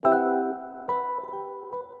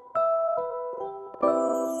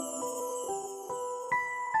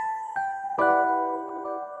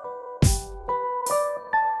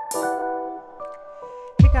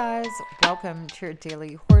Welcome to your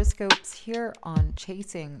daily horoscopes here on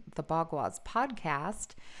Chasing the Bagwas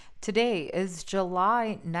podcast. Today is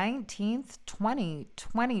July 19th,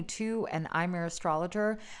 2022, and I'm your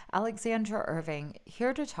astrologer, Alexandra Irving,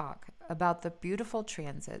 here to talk about the beautiful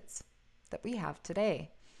transits that we have today.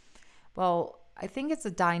 Well, I think it's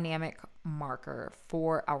a dynamic marker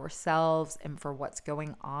for ourselves and for what's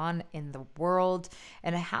going on in the world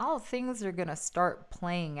and how things are going to start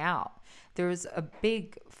playing out. There's a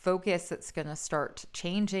big focus that's going to start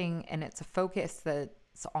changing, and it's a focus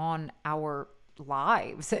that's on our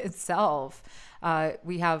lives itself.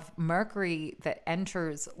 We have Mercury that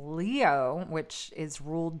enters Leo, which is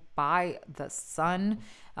ruled by the sun.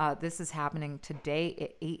 This is happening today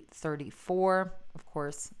at 8:34. Of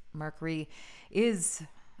course, Mercury is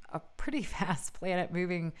a pretty fast planet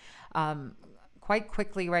moving quite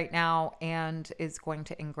quickly right now and is going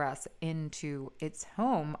to ingress into its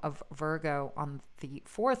home of Virgo on the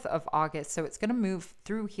 4th of August. So it's going to move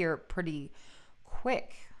through here pretty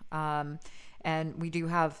quick. And we do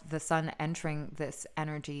have the sun entering this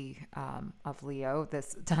energy of Leo,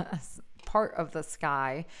 this part of the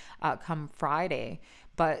sky come Friday.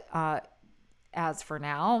 But as for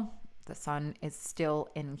now, the sun is still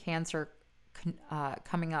in Cancer,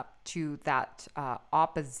 coming up to that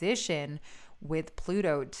opposition with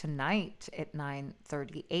Pluto tonight at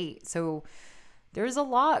 9:38. So there's a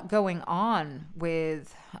lot going on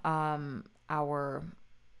with our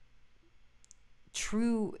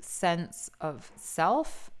true sense of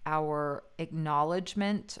self, our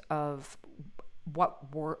acknowledgement of what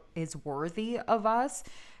is worthy of us,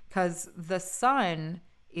 because the sun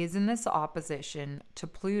is in this opposition to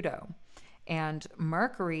Pluto. And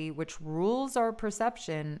Mercury, which rules our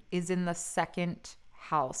perception, is in the second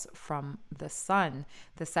house from the sun.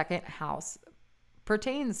 The second house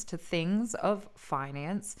pertains to things of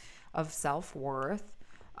finance, of self-worth,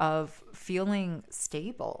 of feeling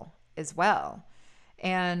stable as well.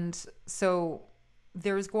 And so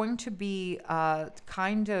there's going to be a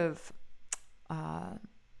kind of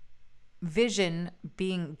vision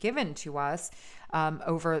being given to us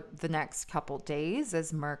over the next couple days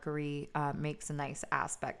as Mercury makes a nice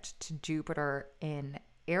aspect to Jupiter in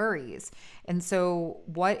Aries. And so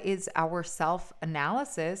what is our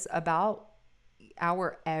self-analysis about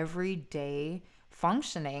our everyday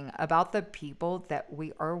functioning, about the people that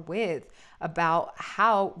we are with, about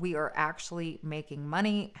how we are actually making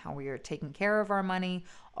money, how we are taking care of our money,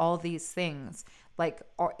 all these things? Like,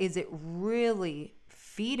 is it really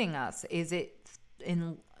feeding us? Is it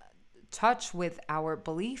in touch with our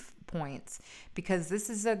belief points? Because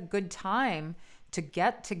this is a good time to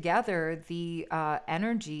get together the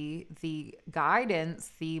energy, the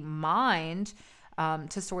guidance, the mind,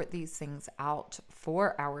 to sort these things out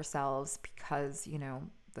for ourselves, because, you know,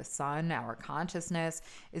 the sun, our consciousness,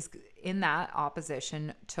 is in that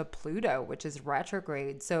opposition to Pluto, which is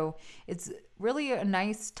retrograde. So it's really a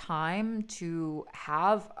nice time to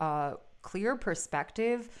have a clear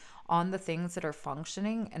perspective on the things that are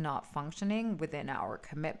functioning and not functioning within our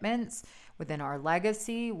commitments, within our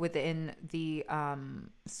legacy, within the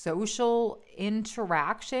social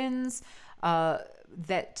interactions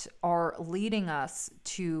that are leading us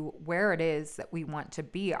to where it is that we want to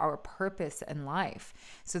be, our purpose in life.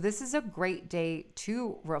 So this is a great day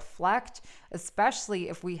to reflect, especially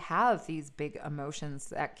if we have these big emotions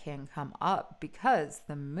that can come up, because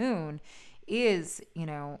the moon is, you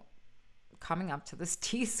know, coming up to this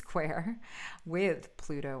T-square with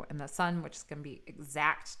Pluto and the sun, which is going to be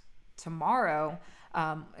exact tomorrow.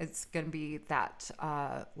 It's going to be that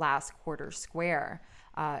last quarter square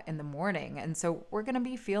in the morning. And so we're going to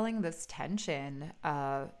be feeling this tension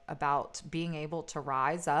about being able to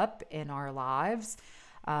rise up in our lives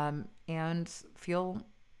and feel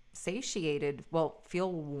satiated,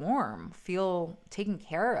 feel warm, feel taken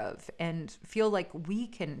care of, and feel like we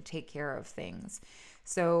can take care of things.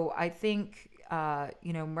 So I think,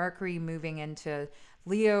 Mercury moving into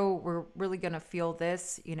Leo, we're really going to feel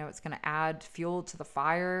this. You know, it's going to add fuel to the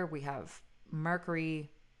fire. We have Mercury,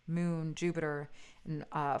 Moon, Jupiter, and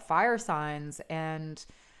fire signs. And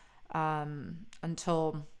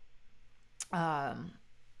until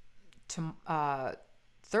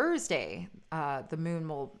Thursday, the moon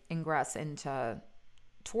will ingress into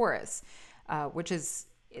Taurus, which is,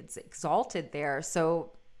 it's exalted there.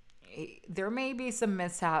 So there may be some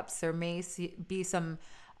mishaps. There may be some,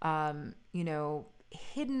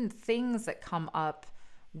 hidden things that come up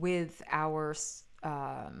with our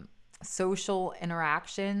social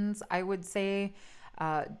interactions, I would say.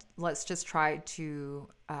 Let's just try to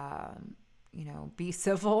be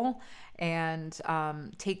civil and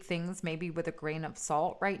take things maybe with a grain of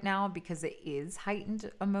salt right now, because it is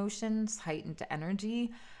heightened emotions, heightened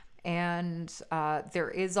energy. And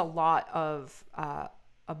there is a lot of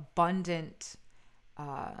abundant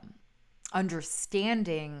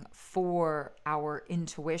understanding for our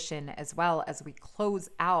intuition as well as we close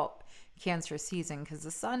out Cancer season, because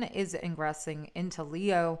the sun is ingressing into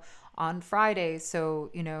Leo on Friday.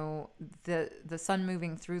 So, the sun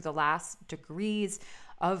moving through the last degrees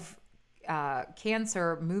of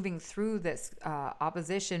Cancer, moving through this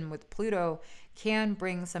opposition with Pluto, can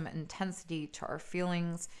bring some intensity to our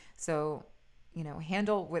feelings. So,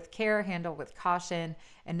 handle with care, handle with caution,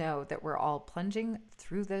 and know that we're all plunging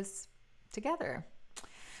through this together.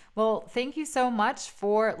 Well, thank you so much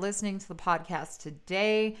for listening to the podcast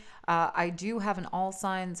today. I do have an All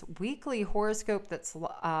Signs weekly horoscope that's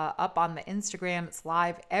up on the Instagram. It's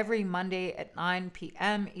live every Monday at 9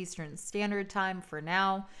 p.m. Eastern Standard Time for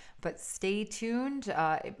now, but stay tuned.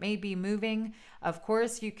 It may be moving. Of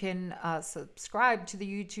course, you can subscribe to the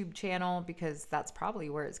YouTube channel, because that's probably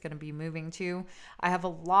where it's going to be moving to. I have a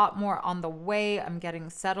lot more on the way. I'm getting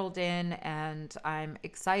settled in, and I'm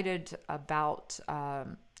excited about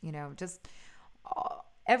just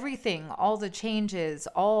everything, all the changes,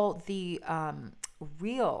 all the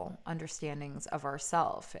real understandings of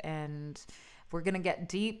ourself. And we're going to get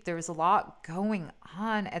deep. There's a lot going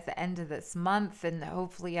on at the end of this month, and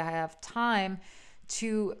hopefully I have time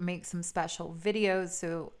to make some special videos.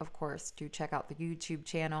 So, of course, do check out the YouTube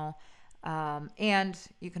channel. And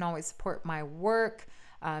you can always support my work.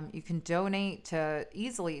 You can donate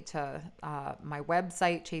easily to my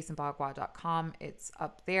website, chasenbagua.com. It's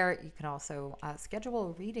up there. You can also schedule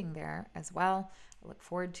a reading there as well. I look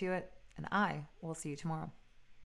forward to it, and I will see you tomorrow.